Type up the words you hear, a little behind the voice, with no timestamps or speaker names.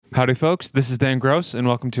Howdy, folks. This is Dan Gross, and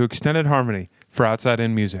welcome to Extended Harmony for Outside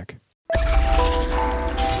In Music.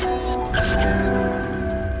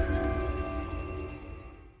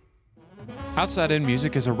 Outside In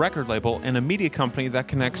Music is a record label and a media company that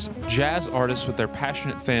connects jazz artists with their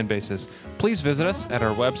passionate fan bases. Please visit us at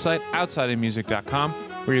our website, outsideinmusic.com,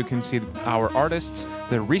 where you can see our artists,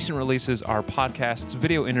 their recent releases, our podcasts,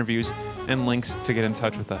 video interviews, and links to get in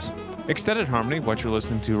touch with us. Extended Harmony, what you're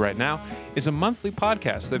listening to right now, is a monthly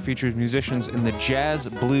podcast that features musicians in the jazz,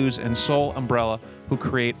 blues, and soul umbrella who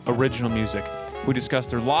create original music. We discuss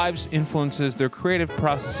their lives, influences, their creative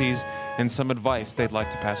processes, and some advice they'd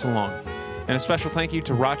like to pass along. And a special thank you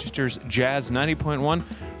to Rochester's Jazz 90.1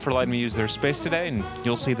 for letting me use their space today, and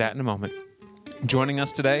you'll see that in a moment. Joining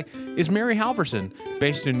us today is Mary Halvorson.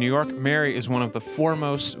 Based in New York, Mary is one of the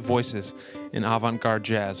foremost voices in avant-garde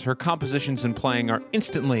jazz. Her compositions and playing are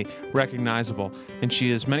instantly recognizable, and she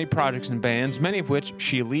has many projects and bands, many of which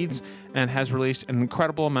she leads and has released an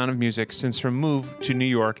incredible amount of music since her move to New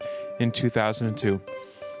York in 2002.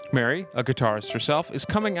 Mary, a guitarist herself, is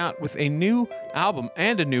coming out with a new album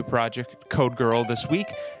and a new project, Code Girl, this week,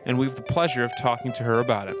 and we have the pleasure of talking to her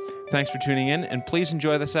about it. Thanks for tuning in, and please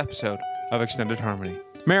enjoy this episode of Extended Harmony.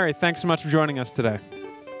 Mary, thanks so much for joining us today.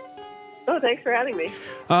 Oh, thanks for having me.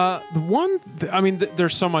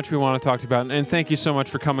 There's so much we want to talk about, and thank you so much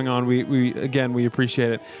for coming on. We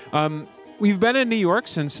appreciate it. We've been in New York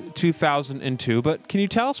since 2002, but can you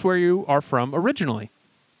tell us where you are from originally?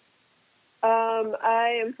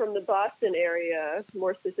 I am from the Boston area,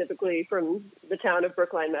 more specifically from the town of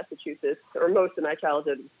Brookline, Massachusetts, or most of my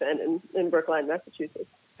childhood has been in Brookline, Massachusetts.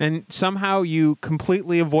 And somehow you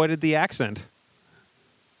completely avoided the accent.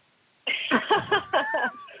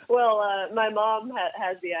 Well, my mom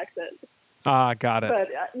has the accent. Got it. But,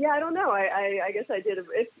 I don't know. I guess I did.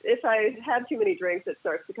 If I have too many drinks, it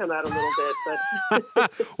starts to come out a little bit.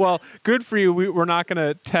 But Well, good for you. We're not going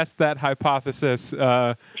to test that hypothesis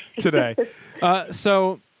today.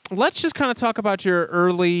 So let's just kind of talk about your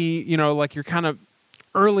early, your kind of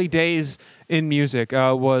early days in music.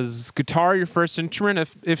 Was guitar your first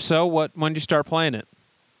instrument? If so, when did you start playing it?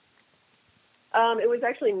 It was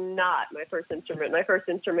actually not my first instrument. My first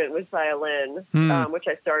instrument was violin, which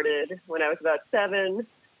I started when I was about 7.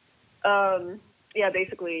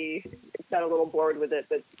 Basically got a little bored with it,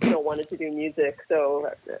 but still wanted to do music.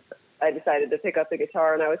 So I decided to pick up the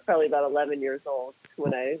guitar, and I was probably about 11 years old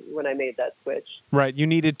when I made that switch. Right. You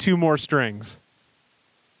needed 2 more strings.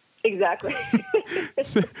 Exactly.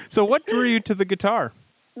 So what drew you to the guitar?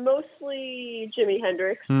 Mostly Jimi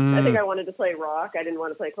Hendrix. I think I wanted to play rock. I didn't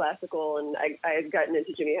want to play classical, and I had gotten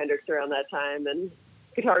into Jimi Hendrix around that time, and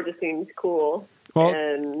guitar just seemed cool. Well,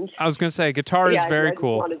 and I was going to say, guitar is very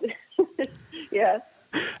cool. Yeah.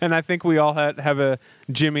 And I think we all have a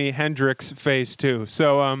Jimi Hendrix phase, too.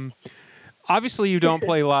 So obviously you don't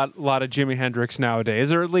play a lot of Jimi Hendrix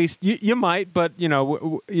nowadays, or at least you might, but you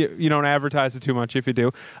don't advertise it too much if you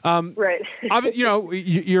do. Right.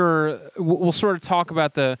 We'll sort of talk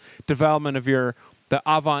about the development of the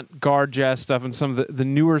avant-garde jazz stuff and some of the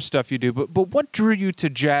newer stuff you do. But what drew you to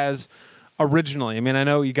jazz originally? I mean, I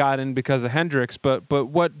know you got in because of Hendrix, but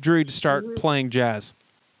what drew you to start playing jazz?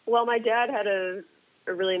 Well, my dad had a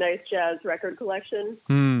really nice jazz record collection.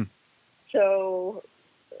 So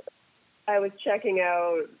I was checking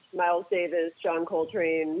out Miles Davis, John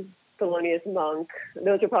Coltrane, Thelonious Monk.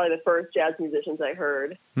 Those are probably the first jazz musicians I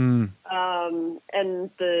heard. And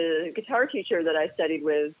the guitar teacher that I studied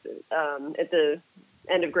with at the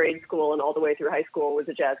end of grade school and all the way through high school was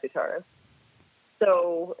a jazz guitarist.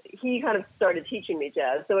 So he kind of started teaching me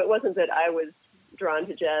jazz. So it wasn't that I was drawn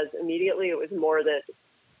to jazz immediately. It was more that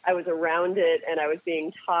I was around it and I was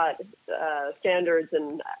being taught standards,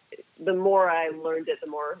 and the more I learned it, the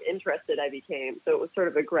more interested I became. So it was sort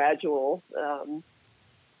of a gradual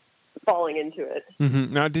falling into it.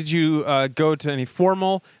 Mm-hmm. Now, did you go to any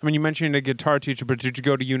formal, you mentioned a guitar teacher, but did you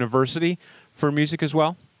go to university for music as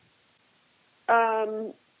well?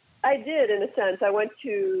 I did, in a sense. I went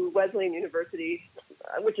to Wesleyan University,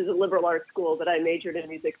 which is a liberal arts school, but I majored in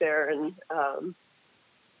music there and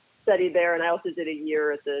studied there, and I also did a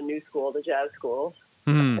year at the New School, the jazz school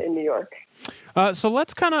in New York. So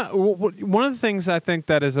let's kind of, one of the things I think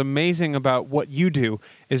that is amazing about what you do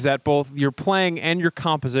is that both your playing and your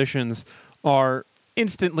compositions are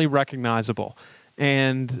instantly recognizable.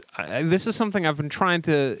 And this is something I've been trying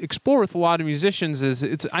to explore with a lot of musicians.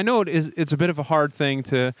 I know it's a bit of a hard thing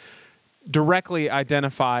to directly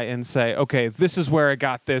identify and say, okay, this is where I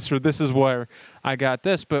got this, or this is where I got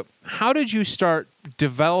this. But how did you start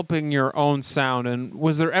developing your own sound? And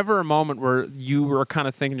was there ever a moment where you were kind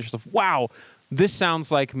of thinking to yourself, wow, this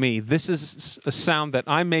sounds like me. This is a sound that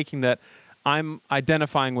I'm making that I'm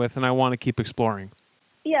identifying with and I want to keep exploring?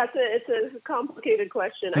 Yeah, it's a complicated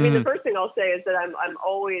question. I mean, the first thing I'll say is that I'm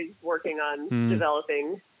always working on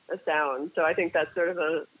developing a sound. So I think that's sort of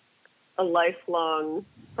a lifelong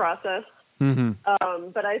process.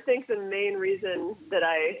 But I think the main reason that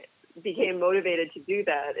I became motivated to do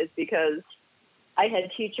that is because I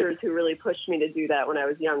had teachers who really pushed me to do that when I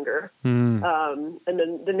was younger. And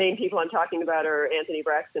then the main people I'm talking about are Anthony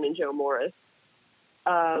Braxton and Joe Morris.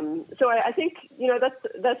 So I think,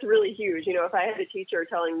 that's really huge. If I had a teacher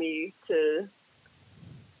telling me to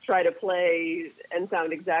try to play and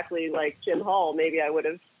sound exactly like Jim Hall, maybe I would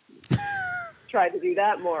have tried to do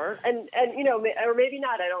that more. And or maybe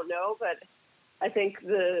not, I don't know. But I think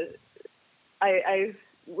I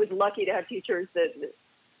was lucky to have teachers that,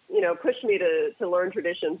 pushed me to learn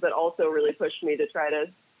traditions, but also really pushed me to try to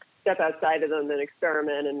step outside of them and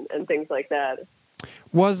experiment and things like that.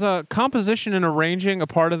 Was composition and arranging a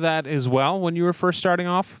part of that as well when you were first starting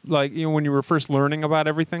off? Like, when you were first learning about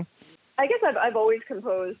everything? I guess I've always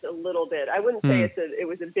composed a little bit. I wouldn't say it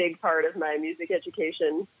was a big part of my music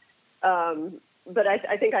education. But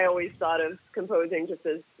I think I always thought of composing just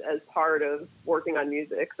as part of working on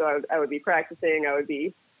music. So I would be practicing, I would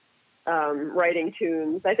be writing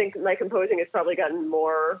tunes. I think my composing has probably gotten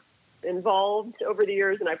more involved over the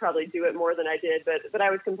years, and I probably do it more than I did. But I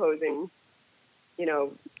was composing,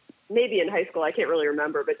 maybe in high school, I can't really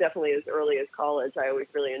remember, but definitely as early as college, I always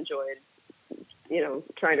really enjoyed,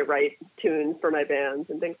 trying to write tunes for my bands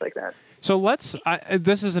and things like that. So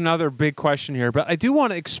this is another big question here, but I do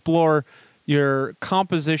want to explore your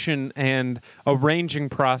composition and arranging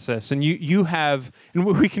process. And you have, and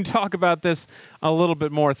we can talk about this a little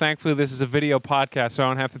bit more. Thankfully, this is a video podcast, so I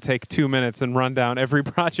don't have to take 2 minutes and run down every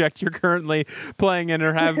project you're currently playing in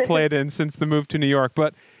or have played in since the move to New York.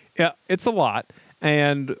 But yeah, it's a lot.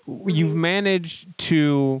 And you've managed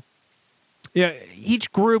to,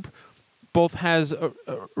 each group both has a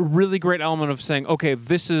really great element of saying, okay,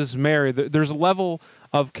 this is Mary. There's a level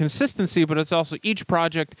of consistency, but it's also each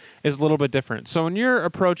project is a little bit different. So when you're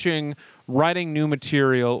approaching writing new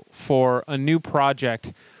material for a new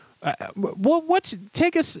project,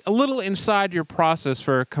 take us a little inside your process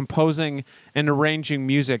for composing and arranging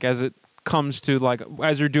music as it comes to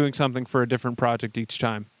as you're doing something for a different project each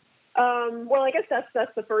time. Well, I guess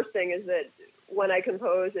that's the first thing is that when I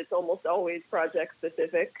compose, it's almost always project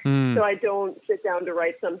specific. So I don't sit down to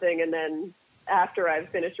write something and then after I've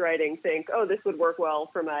finished writing think, oh, this would work well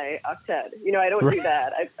for my octet. I don't do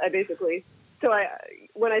that. I basically,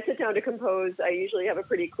 when I sit down to compose, I usually have a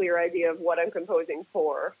pretty clear idea of what I'm composing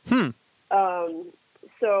for. And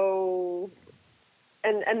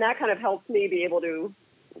that kind of helps me be able to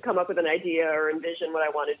come up with an idea or envision what I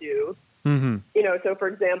want to do. So for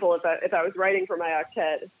example, if I was writing for my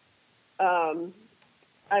octet,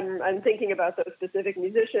 I'm thinking about those specific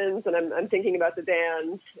musicians and I'm thinking about the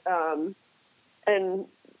band. And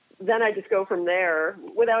then I just go from there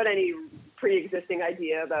without any pre-existing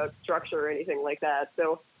idea about structure or anything like that.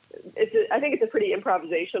 So I think it's a pretty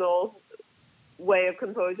improvisational way of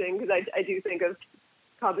composing because I do think of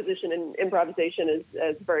composition and improvisation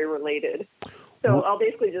as very related. So I'll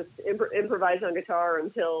basically just improvise on guitar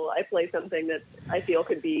until I play something that I feel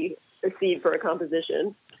could be a seed for a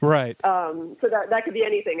composition. Right. So that could be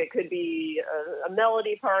anything. It could be a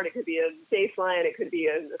melody part. It could be a bass line. It could be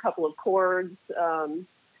a couple of chords. And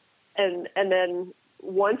then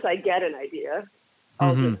once I get an idea,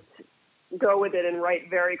 I'll just go with it and write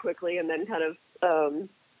very quickly and then kind of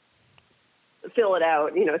fill it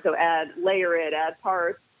out, so layer it, add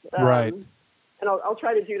parts. Right. And I'll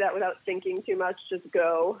try to do that without thinking too much, just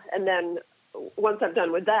go. And then once I'm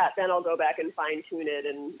done with that, then I'll go back and fine tune it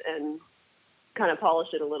and kind of polish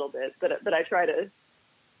it a little bit. But I try to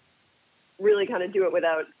really kind of do it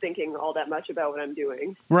without thinking all that much about what I'm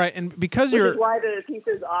doing. Right. And because Which is why the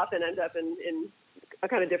pieces often end up in a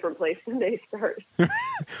kind of different place than they start.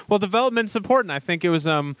 Well, development's important. I think it was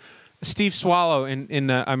Steve Swallow in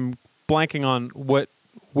I'm blanking on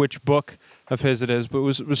which book of his it is, but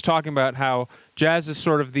was talking about how jazz is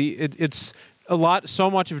sort of it's so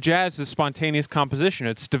much of jazz is spontaneous composition.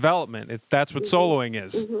 It's development. That's what soloing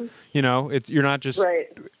is. You're not just right.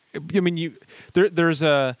 I mean, there's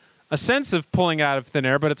a sense of pulling out of thin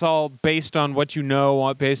air, but it's all based on what you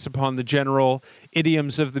know, based upon the general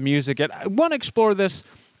idioms of the music. And I want to explore this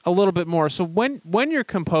a little bit more. So when you're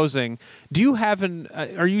composing, do you have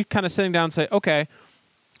are you kind of sitting down and say, okay,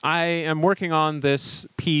 I am working on this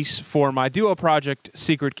piece for my duo project,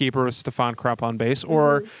 Secret Keeper with Stefan Krupp on bass,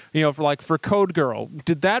 or for Code Girl.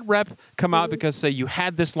 Did that rep come out because, say, you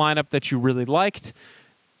had this lineup that you really liked,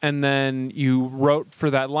 and then you wrote for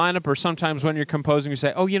that lineup, or sometimes when you're composing, you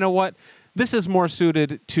say, oh, you know what? This is more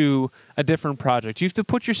suited to a different project. You have to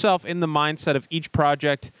put yourself in the mindset of each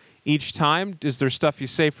project each time. Is there stuff you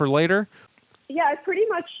save for later? Yeah, I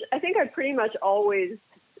think I pretty much always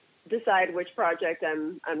decide which project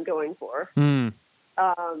I'm going for.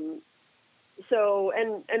 So,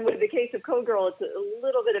 and with the case of Code Girl, it's a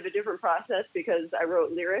little bit of a different process because I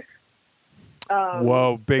wrote lyrics.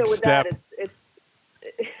 Whoa, big step.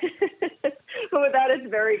 But with that, it's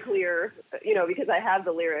very clear, because I have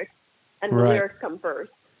the lyrics, and the lyrics come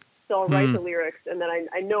first. So I'll write the lyrics, and then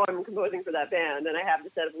I know I'm composing for that band, and I have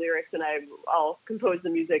the set of lyrics, and I'll compose the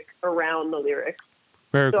music around the lyrics.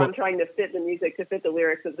 Very cool. I'm trying to fit the music to fit the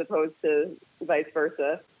lyrics as opposed to vice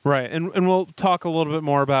versa. Right, and we'll talk a little bit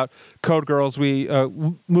more about Code Girl as we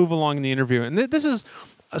move along in the interview. And this is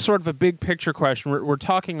a sort of a big picture question. We're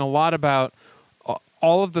talking a lot about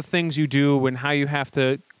all of the things you do and how you have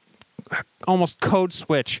to almost code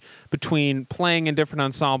switch between playing in different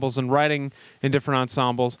ensembles and writing in different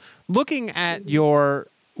ensembles. Looking at your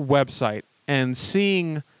website and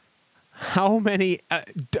seeing how many,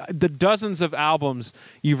 the dozens of albums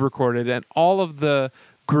you've recorded and all of the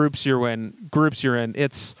groups you're in,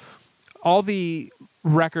 it's all the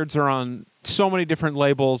records are on so many different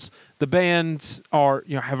labels. The bands are,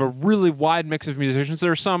 have a really wide mix of musicians.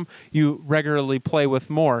 There are some you regularly play with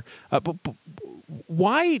more. But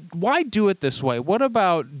why do it this way? What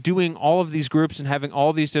about doing all of these groups and having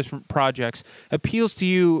all these different projects appeals to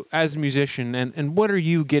you as a musician? And what are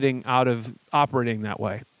you getting out of operating that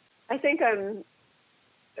way? I think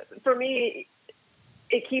for me,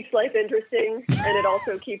 it keeps life interesting, and it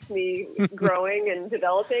also keeps me growing and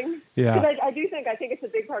developing. Yeah. Because I think it's a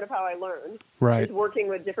big part of how I learn. Right. Is working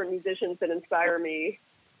with different musicians that inspire me,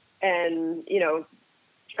 and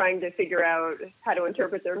trying to figure out how to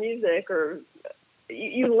interpret their music, or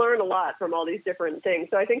you learn a lot from all these different things.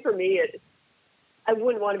 So I think for me, I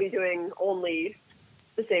wouldn't want to be doing only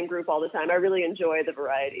the same group all the time. I really enjoy the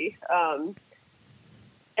variety.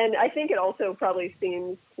 And I think it also probably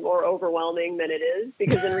seems more overwhelming than it is,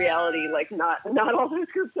 because in reality, like not all those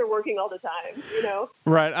groups are working all the time,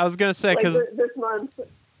 Right. I was going to say, because this month,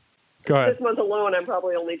 go ahead. This month alone, I'm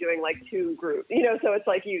probably only doing like 2 groups, so it's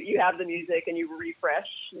like you have the music and you refresh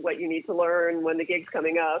what you need to learn when the gig's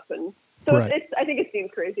coming up. And so right. I think it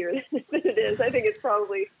seems crazier than it is. I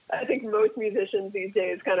think most musicians these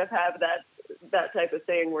days kind of have that type of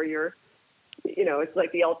thing where you're, it's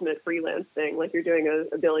like the ultimate freelance thing. Like you're doing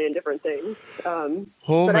a billion different things.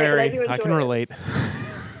 Mary, I can relate.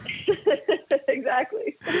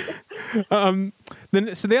 Exactly. So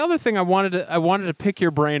the other thing I wanted to pick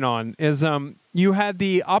your brain on is you had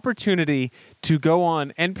the opportunity to go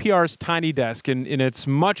on NPR's Tiny Desk in its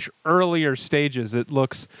much earlier stages. It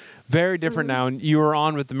looks very different now, and you were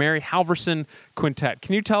on with the Mary Halvorson Quintet.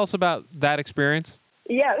 Can you tell us about that experience?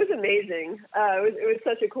 Yeah, it was amazing. It was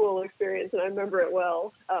such a cool experience, and I remember it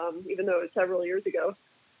well, even though it was several years ago.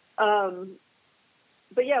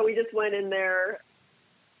 But yeah, we just went in there.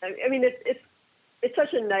 I mean, it's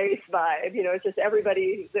such a nice vibe. It's just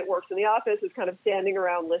everybody that works in the office is kind of standing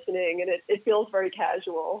around listening, and it feels very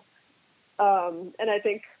casual. And I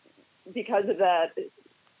think because of that,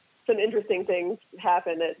 some interesting things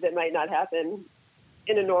happen that might not happen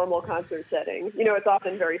in a normal concert setting. It's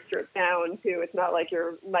often very stripped down too. It's not like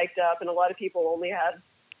you're mic'd up, and a lot of people only have,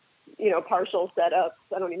 partial setups.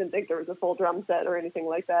 I don't even think there was a full drum set or anything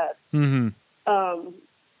like that. Mm-hmm.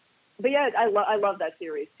 But yeah, I love that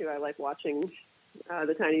series too. I like watching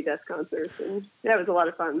the Tiny Desk concerts, and yeah, it was a lot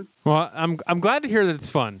of fun. Well, I'm glad to hear that it's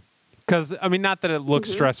fun. Because, I mean, not that it looks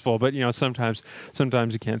stressful, but, sometimes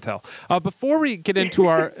you can't tell. Before we get into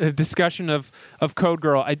our discussion of Code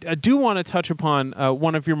Girl, I do want to touch upon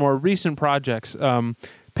one of your more recent projects.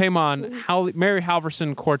 Paimon Mary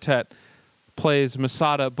Halvorson Quartet plays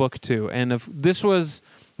Masada Book 2. And this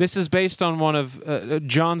is based on one of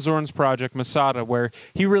John Zorn's project, Masada, where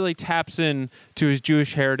he really taps in to his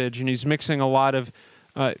Jewish heritage, and he's mixing a lot of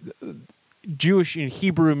Jewish and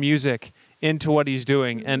Hebrew music into what he's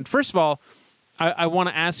doing. And first of all, I want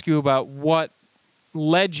to ask you about what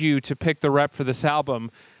led you to pick the rep for this album.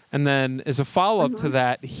 And then as a follow-up to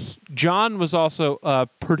that, John was also a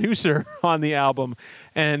producer on the album.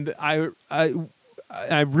 And I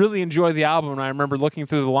really enjoy the album. And I remember looking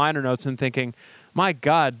through the liner notes and thinking, my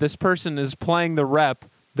God, this person is playing the rep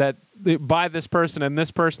by this person, and this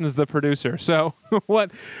person is the producer. So what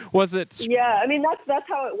was it? Yeah, I mean, that's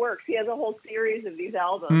how it works. He has a whole series of these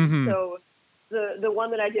albums. So the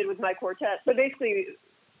one that I did with my quartet. So basically,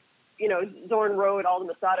 Zorn wrote all the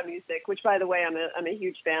Masada music, which, by the way, I'm a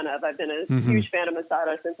huge fan of. I've been a huge fan of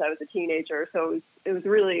Masada since I was a teenager, so it was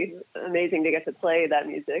really amazing to get to play that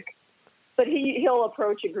music. But he'll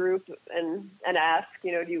approach a group and ask, do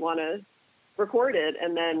you want to record it?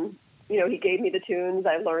 And then, he gave me the tunes,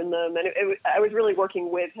 I learned them, and I was really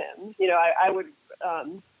working with him. I would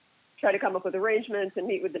try to come up with arrangements and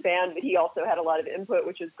meet with the band, but he also had a lot of input,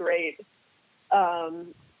 which was great.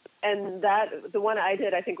 And the one I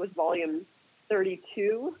did, I think, was volume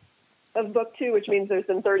 32 of Book 2, which means there's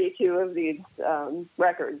been 32 of these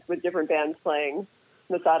records with different bands playing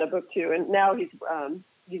Masada Book 2. And now he's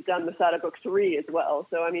done Masada Book 3 as well.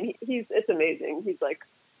 So, I mean, it's amazing. He's like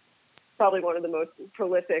probably one of the most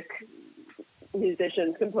prolific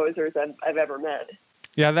musicians, composers I've ever met.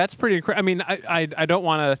 Yeah, that's pretty incredible. I mean, I don't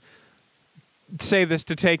want to say this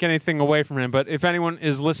to take anything away from him, but if anyone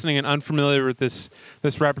is listening and unfamiliar with this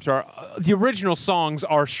repertoire, the original songs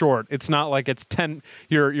are short. It's not like it's 10.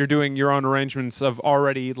 You're doing your own arrangements of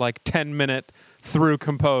already like 10-minute through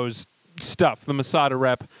composed stuff. The Masada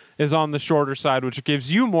rep is on the shorter side, which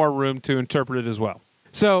gives you more room to interpret it as well.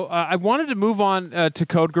 So I wanted to move on to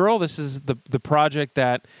Code Girl. This is the project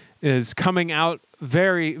that is coming out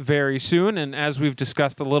very, very soon. And as we've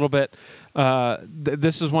discussed a little bit,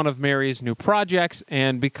 this is one of Mary's new projects.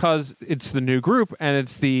 And because it's the new group and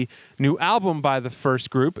it's the new album by the first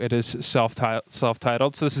group, it is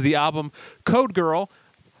self-titled. So this is the album Code Girl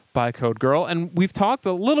by Code Girl. And we've talked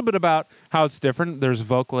a little bit about how it's different. There's a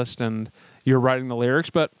vocalist and you're writing the lyrics.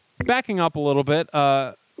 But backing up a little bit,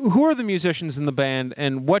 who are the musicians in the band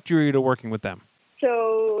and what drew you to working with them?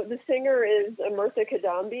 So the singer is Amirtha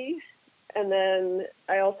Kadambi, and then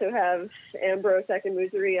I also have Ambrose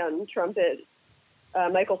Ekinmuzuri on trumpet,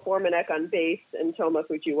 Michael Formanek on bass, and Toma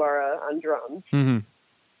Fujiwara on drums. Mm-hmm.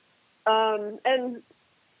 And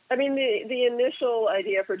I mean, the initial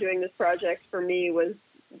idea for doing this project for me was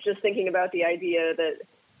just thinking about the idea that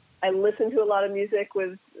I listen to a lot of music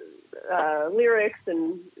with lyrics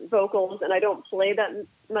and vocals, and I don't play that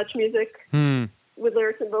much music with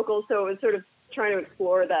lyrics and vocals, so it was sort of trying to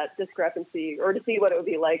explore that discrepancy or to see what it would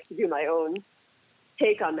be like to do my own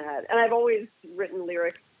take on that. And I've always written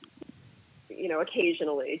lyrics,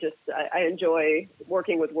 occasionally. Just I enjoy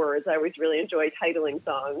working with words. I always really enjoy titling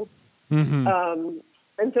songs. Mm-hmm.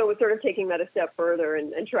 And so it was sort of taking that a step further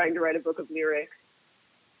and trying to write a book of lyrics.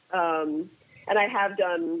 And I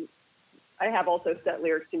have also set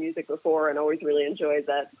lyrics to music before and always really enjoyed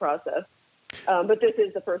that process. But this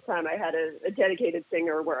is the first time I had a dedicated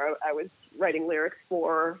singer where I was writing lyrics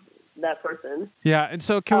for that person. Yeah, and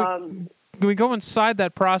so can we go inside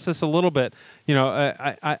that process a little bit?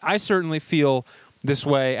 I certainly feel this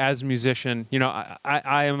way as a musician.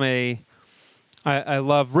 I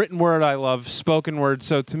love written word. I love spoken word.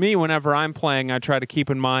 So to me, whenever I'm playing, I try to keep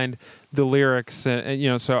in mind the lyrics.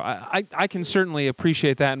 So I can certainly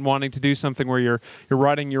appreciate that and wanting to do something where you're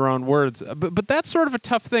writing your own words. But that's sort of a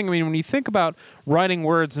tough thing. I mean, when you think about writing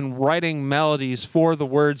words and writing melodies for the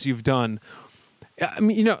words you've done, I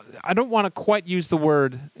mean, I don't want to quite use the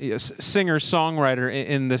word singer-songwriter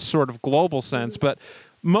in this sort of global sense, but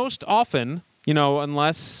most often,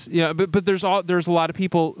 unless, but there's a lot of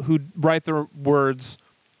people who write their words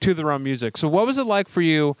to their own music. So what was it like for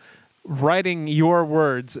you writing your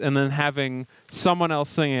words and then having someone else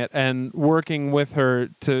sing it and working with her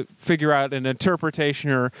to figure out an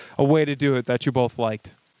interpretation or a way to do it that you both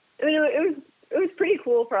liked? It was a pretty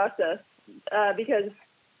cool process because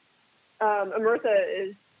Amirtha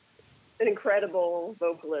is an incredible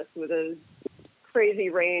vocalist with a crazy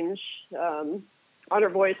range on her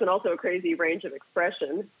voice and also a crazy range of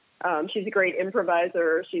expression. She's a great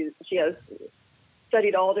improviser. She has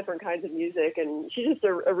studied all different kinds of music, and she's just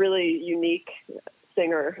a really unique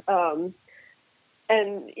singer.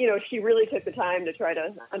 And, she really took the time to try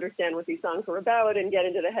to understand what these songs were about and get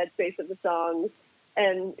into the headspace of the songs.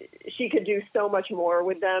 And she could do so much more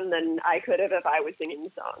with them than I could have if I was singing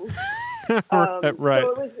the songs. Right.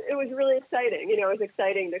 So it was really exciting. It was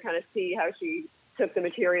exciting to kind of see how she took the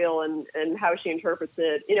material and how she interprets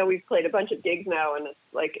it. We've played a bunch of gigs now, and it's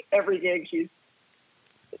like every gig she's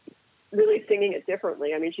really singing it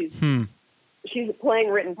differently. I mean, she's playing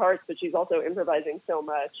written parts, but she's also improvising so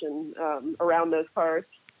much and around those parts.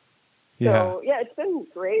 Yeah. So it's been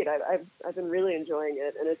great. I've been really enjoying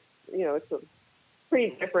it, and it's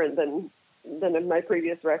pretty different than in my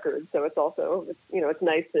previous records. So it's also it's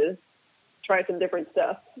nice to try some different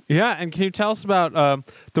stuff. Yeah, and can you tell us about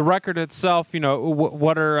the record itself?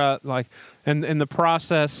 What are like in the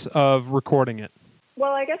process of recording it?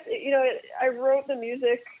 Well, I guess I wrote the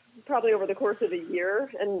music probably over the course of a year,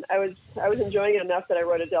 and I was enjoying it enough that I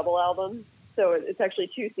wrote a double album. So it's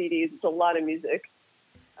actually 2 CDs. It's a lot of music.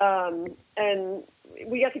 And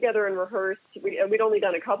we got together and rehearsed. We'd only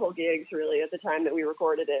done a couple gigs, really, at the time that we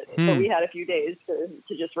recorded it. But we had a few days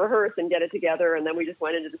to just rehearse and get it together, and then we just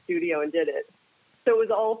went into the studio and did it. So it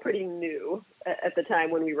was all pretty new at the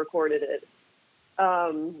time when we recorded it.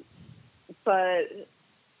 But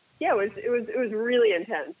yeah, it was really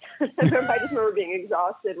intense. I just remember being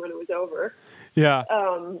exhausted when it was over. Yeah.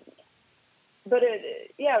 But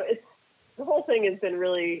it's the whole thing has been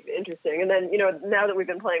really interesting. And then, now that we've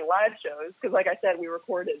been playing live shows, because like I said, we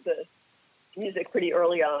recorded the music pretty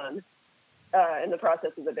early on in the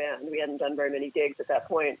process of the band. We hadn't done very many gigs at that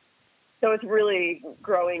point. So it's really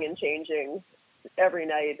growing and changing every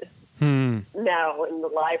night now in the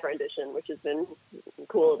live rendition, which has been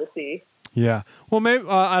cool to see. Yeah. Well, maybe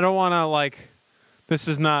I don't want to this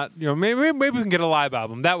is not, maybe we can get a live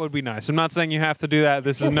album. That would be nice. I'm not saying you have to do that.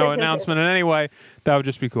 This is no announcement in any way. That would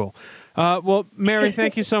just be cool. Well, Mary,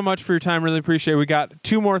 thank you so much for your time. Really appreciate it. We got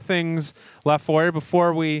 2 more things left for you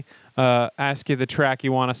before we ask you the track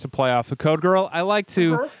you want us to play off the Code Girl. I like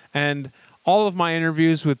to end all of my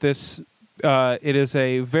interviews with this. It is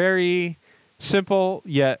a very simple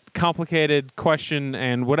yet complicated question,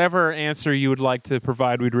 and whatever answer you would like to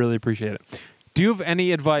provide, we'd really appreciate it. Do you have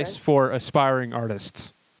any advice for aspiring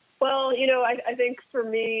artists? Well, I think for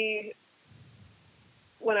me,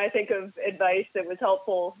 when I think of advice that was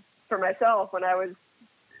helpful for myself when I was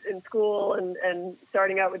in school and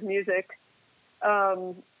starting out with music,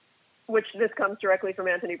 which this comes directly from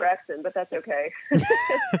Anthony Braxton, but that's okay.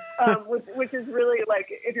 Which is really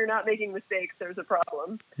if you're not making mistakes, there's a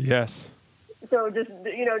problem. Yes. So just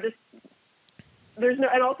there's no,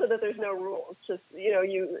 and also that there's no rules. Just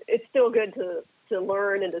it's still good to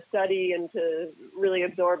learn and to study and to really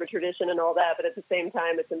absorb a tradition and all that. But at the same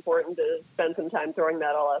time, it's important to spend some time throwing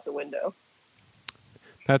that all out the window.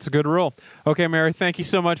 That's a good rule. Okay, Mary, thank you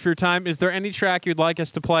so much for your time. Is there any track you'd like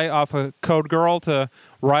us to play off of Code Girl to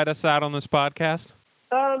ride us out on this podcast?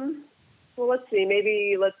 Well, let's see.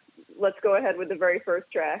 Maybe let's go ahead with the very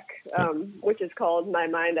first track, which is called My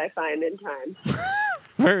Mind I Find in Time.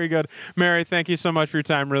 Very good. Mary, thank you so much for your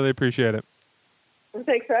time. Really appreciate it.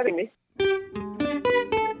 Thanks for having me.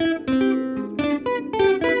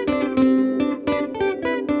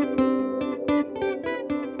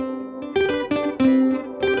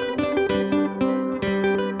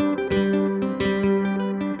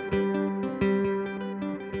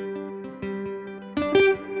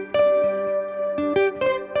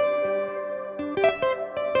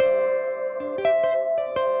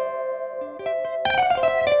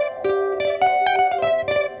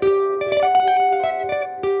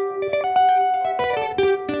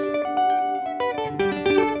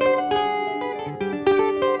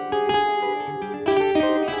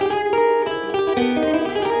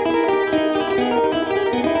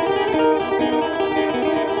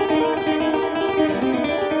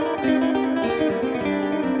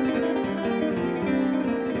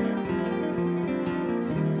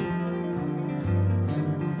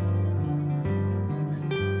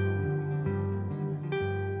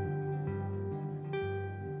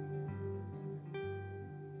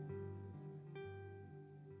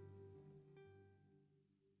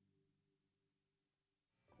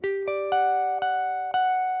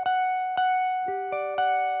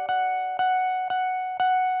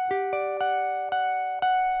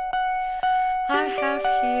 I have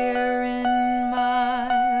here in my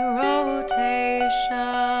rotation.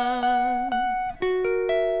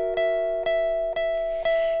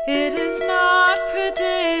 It is not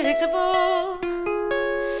predictable.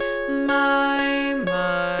 My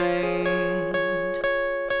mind,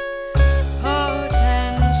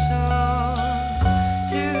 potential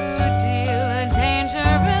to deal a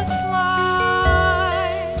dangerous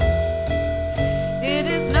lie. It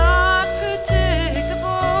is not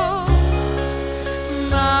predictable.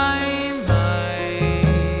 My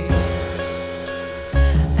mind,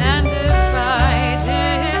 and if I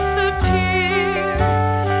disappear,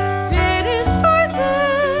 it is for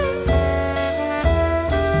this.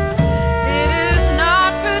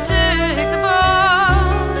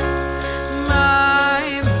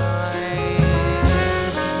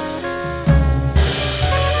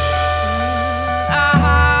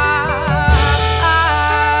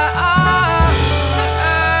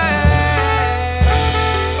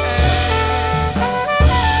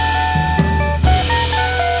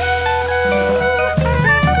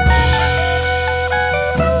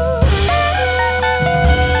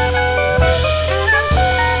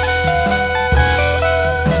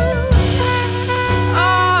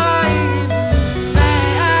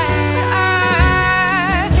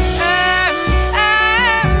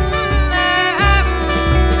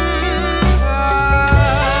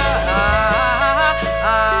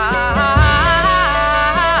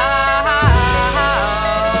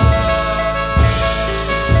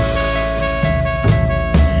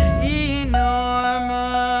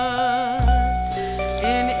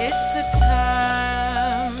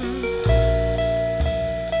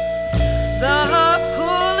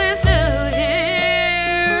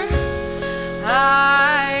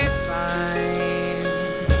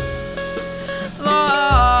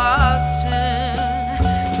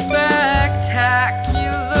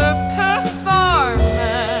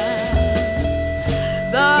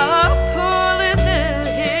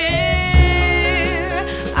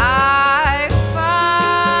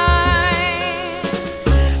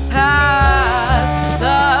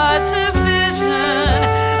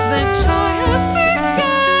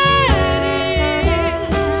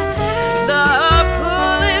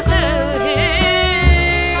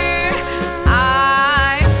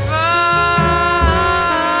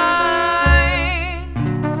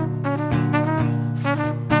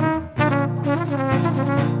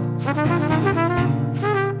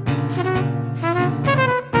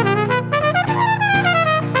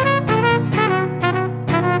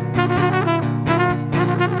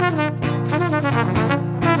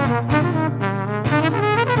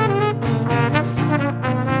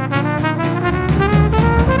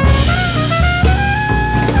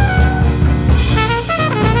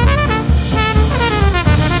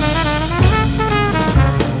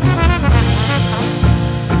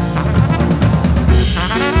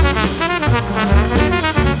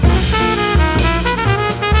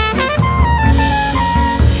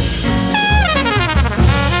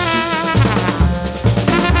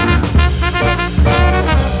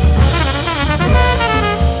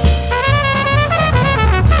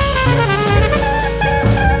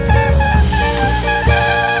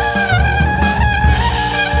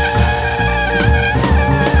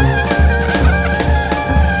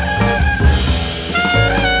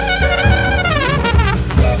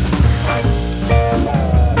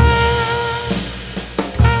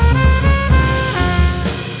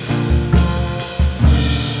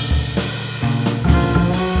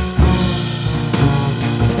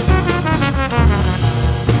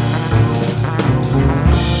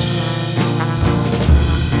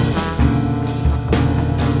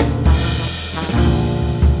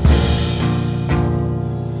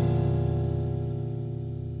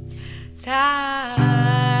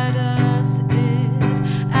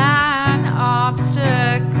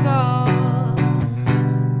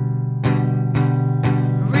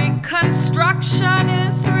 action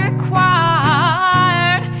is required.